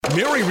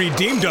Mary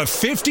redeemed a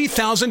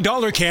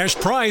 $50,000 cash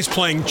prize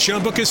playing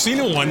Chumba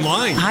Casino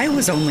online. I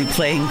was only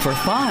playing for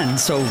fun,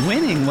 so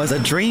winning was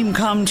a dream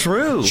come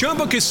true.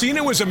 Chumba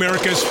Casino is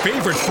America's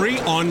favorite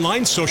free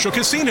online social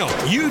casino.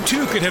 You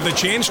too could have the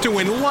chance to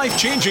win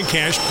life-changing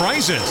cash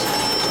prizes.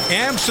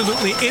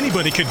 Absolutely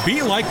anybody could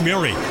be like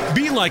Mary.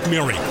 Be like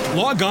Mary.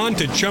 Log on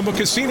to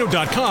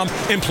ChumbaCasino.com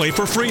and play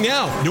for free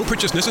now. No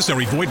purchase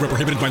necessary. Void where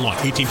prohibited by law.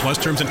 18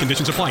 plus terms and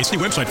conditions apply. See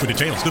website for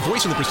details. The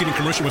voice in the preceding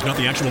commercial was not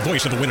the actual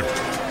voice of the winner.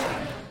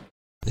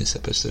 This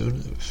episode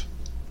of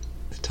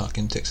the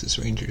Talkin' Texas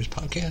Rangers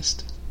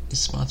podcast is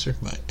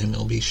sponsored by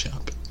MLB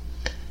Shop.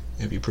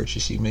 Every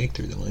purchase you make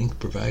through the link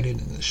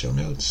provided in the show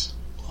notes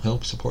will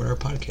help support our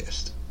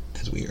podcast,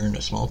 as we earn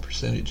a small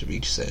percentage of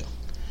each sale.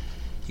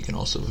 You can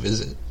also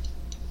visit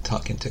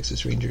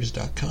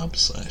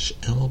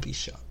TalkinTexasRangers.com/MLB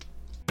Shop.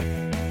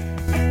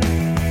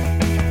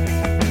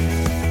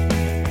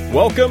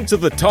 Welcome to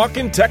the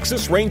Talkin'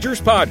 Texas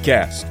Rangers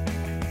podcast,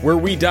 where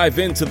we dive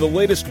into the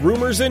latest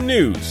rumors and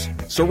news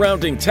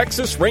surrounding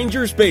Texas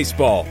Rangers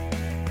baseball.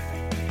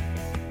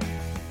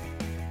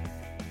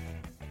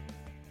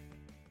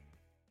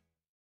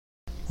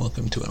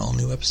 Welcome to an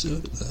all-new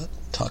episode of the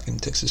Talkin'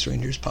 Texas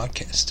Rangers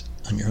podcast.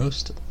 I'm your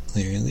host,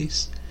 Larry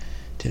Elise.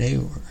 Today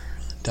we're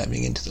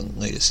diving into the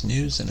latest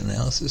news and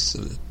analysis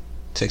of the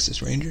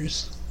Texas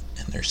Rangers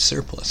and their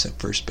surplus at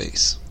first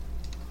base.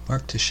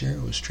 Mark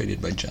Teixeira was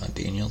traded by John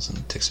Daniels and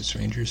the Texas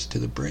Rangers to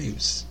the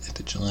Braves at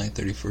the July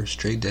 31st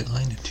trade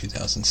deadline in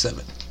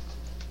 2007.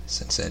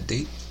 Since that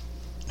date,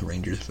 the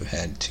Rangers have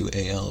had 2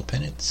 AL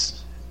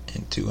pennants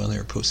and 2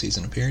 other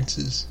postseason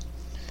appearances,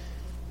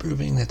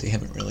 proving that they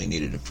haven't really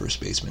needed a first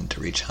baseman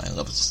to reach high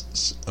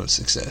levels of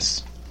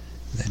success.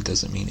 That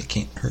doesn't mean it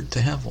can't hurt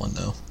to have one,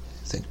 though.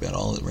 Think about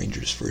all the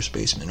Rangers' first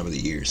basemen over the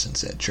years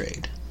since that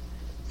trade.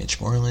 Mitch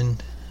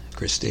Moreland,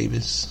 Chris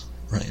Davis,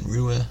 Ryan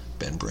Rua,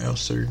 Ben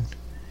Broussard,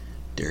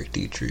 Derek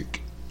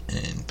Dietrich,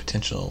 and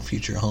potential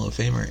future Hall of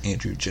Famer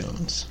Andruw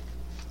Jones.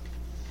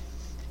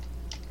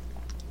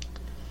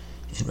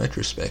 In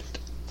retrospect,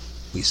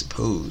 we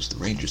suppose the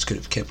Rangers could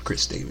have kept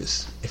Chris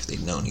Davis if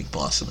they'd known he'd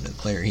blossom into the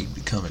player he'd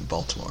become in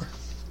Baltimore.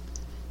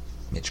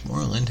 Mitch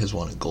Moreland has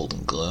won a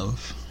Golden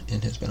Glove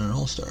and has been an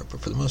all-star, but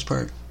for the most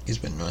part, he's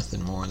been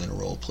nothing more than a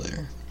role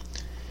player.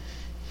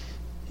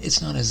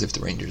 It's not as if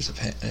the Rangers have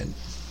been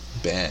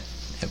bad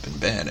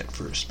at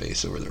first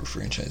base over their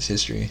franchise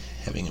history,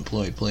 having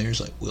employed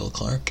players like Will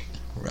Clark,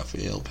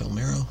 Rafael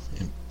Palmeiro,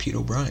 and Pete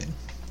O'Brien.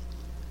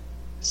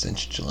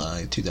 Since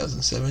July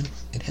 2007,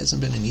 it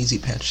hasn't been an easy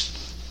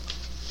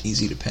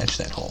to patch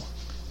that hole.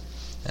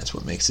 That's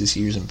what makes this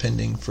year's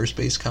impending first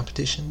base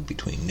competition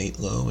between Nate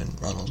Lowe and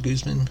Ronald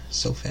Guzman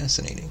so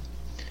fascinating.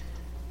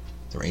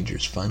 The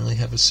Rangers finally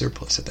have a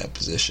surplus at that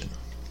position.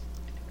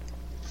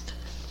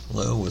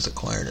 Lowe was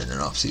acquired in an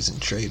off-season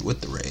trade with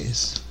the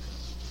Rays,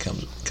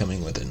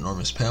 coming with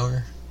enormous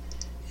power,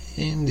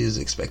 and is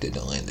expected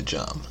to land the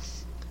job.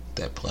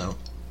 That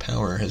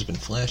power has been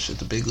flashed at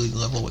the big league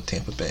level with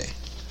Tampa Bay,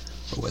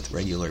 but with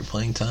regular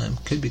playing time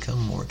could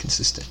become more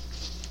consistent.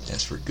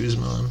 As for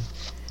Guzman,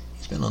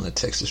 he's been on the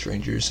Texas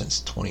Rangers since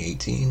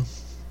 2018,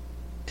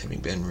 having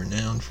been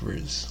renowned for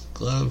his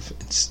glove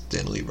and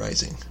steadily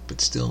rising,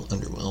 but still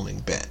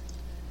underwhelming bat.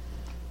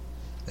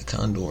 The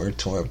Condor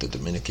tore up the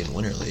Dominican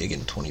Winter League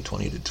in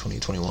 2020 to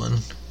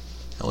 2021,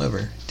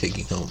 however,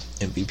 taking home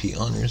MVP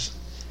honors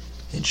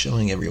and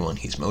showing everyone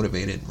he's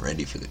motivated and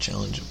ready for the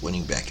challenge of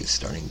winning back his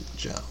starting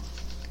job.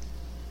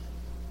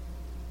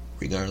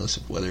 Regardless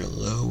of whether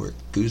Lowe or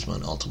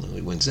Guzman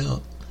ultimately wins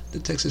out, the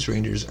Texas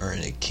Rangers are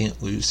in a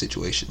can't-lose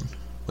situation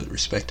with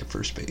respect to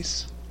first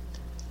base.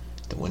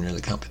 The winner of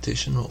the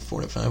competition will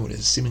fortify what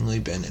has seemingly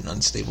been an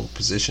unstable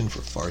position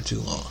for far too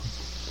long,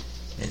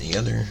 and the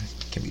other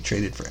can be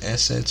traded for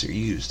assets or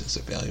used as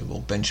a valuable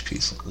bench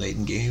piece late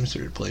in games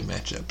or to play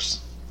matchups.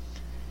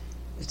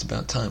 It's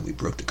about time we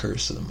broke the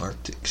curse of the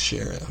Mark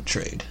Teixeira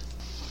trade.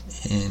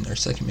 And our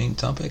second main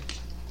topic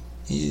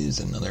is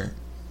another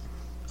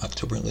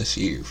Octoberless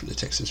year for the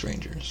Texas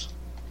Rangers.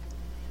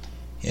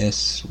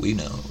 Yes, we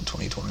know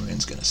 2021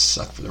 is going to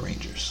suck for the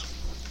Rangers.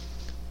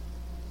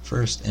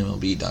 First,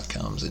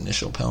 MLB.com's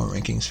initial power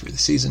rankings for the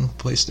season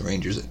placed the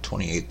Rangers at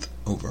 28th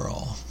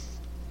overall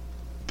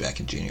back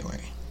in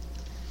January.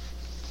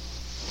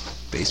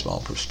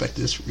 Baseball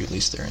Prospectus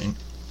released their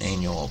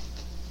annual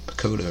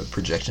PECOTA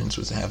projections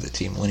was to have the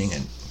team winning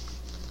a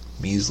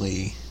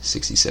measly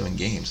 67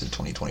 games in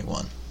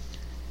 2021.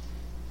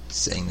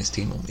 Saying this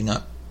team will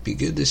not be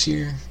good this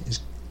year is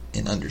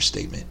an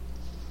understatement.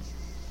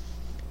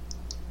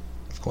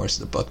 Of course,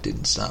 the buck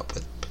didn't stop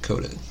with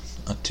PECOTA.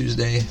 On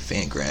Tuesday,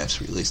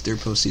 Fangraphs released their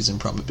postseason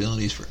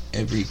probabilities for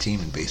every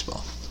team in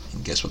baseball.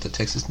 And guess what the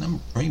Texas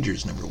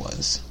Rangers number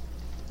was?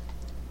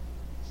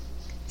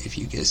 If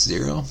you guessed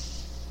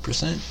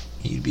 0%,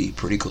 you'd be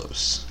pretty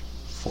close.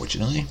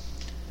 Fortunately,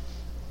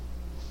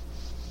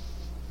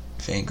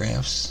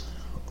 Fangraphs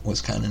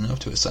was kind enough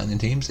to assign the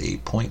teams a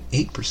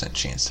 0.8%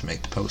 chance to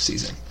make the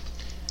postseason.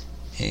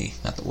 Hey,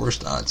 not the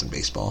worst odds in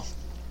baseball.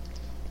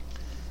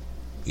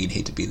 We'd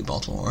hate to be the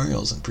Baltimore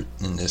Orioles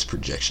in this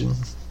projection,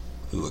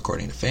 who,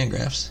 according to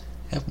Fangraphs,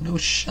 have no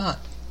shot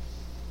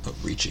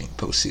of reaching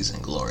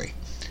postseason glory.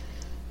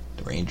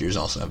 The Rangers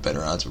also have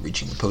better odds of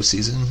reaching the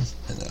postseason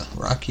than the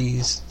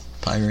Rockies,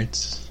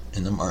 Pirates,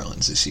 and the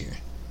Marlins this year.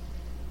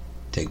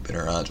 Take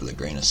better odds with a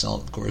grain of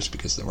salt, of course,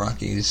 because the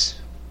Rockies,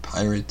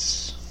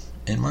 Pirates,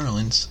 and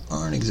Marlins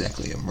aren't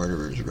exactly a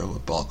murderer's row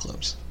of ball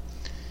clubs.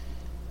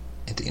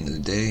 At the end of the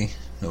day,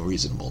 no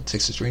reasonable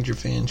Texas Ranger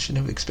fan should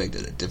have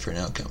expected a different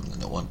outcome than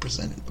the one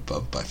presented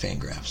above by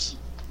Fangraphs.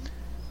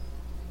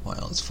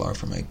 While it's far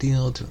from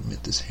ideal to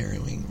admit this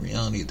harrowing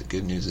reality, the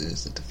good news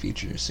is that the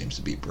future seems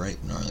to be bright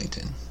in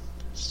Arlington,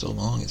 so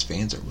long as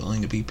fans are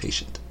willing to be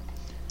patient.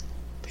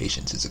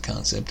 Patience is a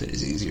concept that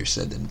is easier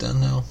said than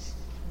done, though.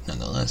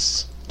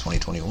 Nonetheless,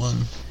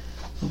 2021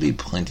 will be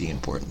plenty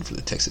important for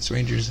the Texas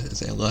Rangers as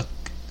they look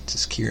to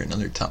secure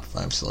another top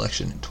 5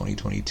 selection in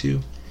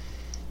 2022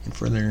 and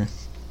further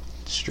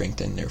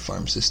strengthen their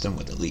farm system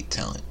with elite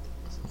talent,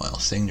 while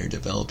seeing their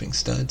developing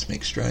studs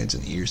make strides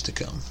in the years to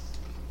come.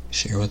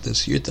 Share with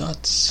us your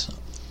thoughts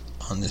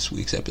on this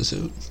week's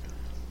episode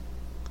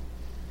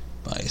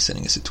by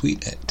sending us a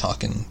tweet at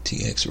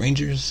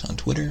TalkinTXRangers on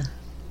Twitter,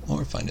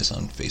 or find us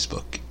on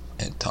Facebook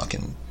at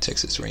Talkin'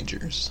 Texas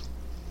Rangers.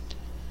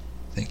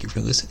 Thank you for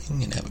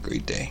listening and have a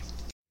great day.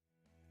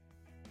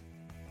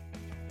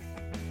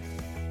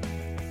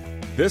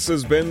 This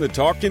has been the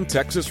Talkin'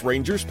 Texas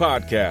Rangers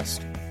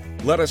podcast.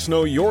 Let us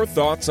know your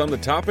thoughts on the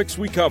topics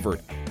we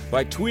covered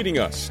by tweeting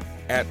us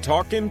at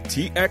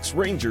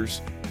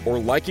TalkinTXRangers or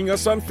liking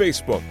us on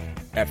Facebook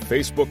at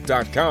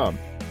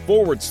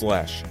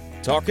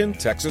facebook.com/Talkin'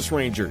 Texas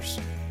Rangers.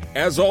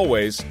 As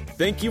always,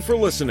 thank you for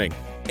listening,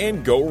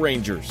 and go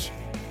Rangers.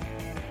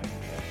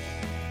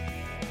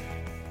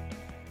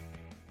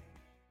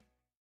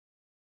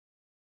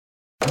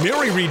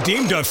 Mary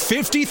redeemed a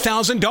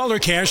 $50,000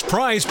 cash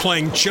prize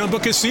playing Chumba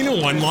Casino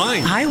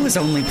online. I was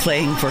only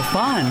playing for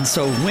fun,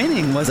 so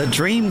winning was a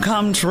dream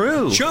come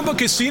true. Chumba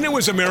Casino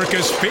is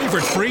America's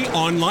favorite free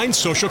online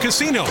social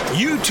casino.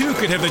 You too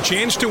could have the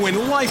chance to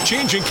win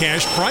life-changing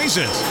cash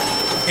prizes.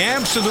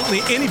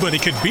 Absolutely anybody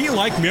could be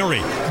like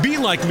Mary. Be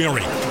like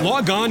Mary.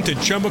 Log on to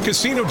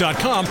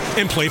ChumbaCasino.com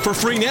and play for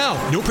free now.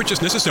 No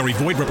purchase necessary.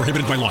 Void where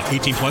prohibited by law.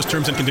 18 plus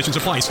terms and conditions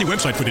apply. See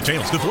website for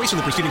details. The voice in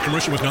the preceding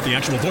commercial was not the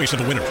actual voice of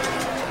the winner.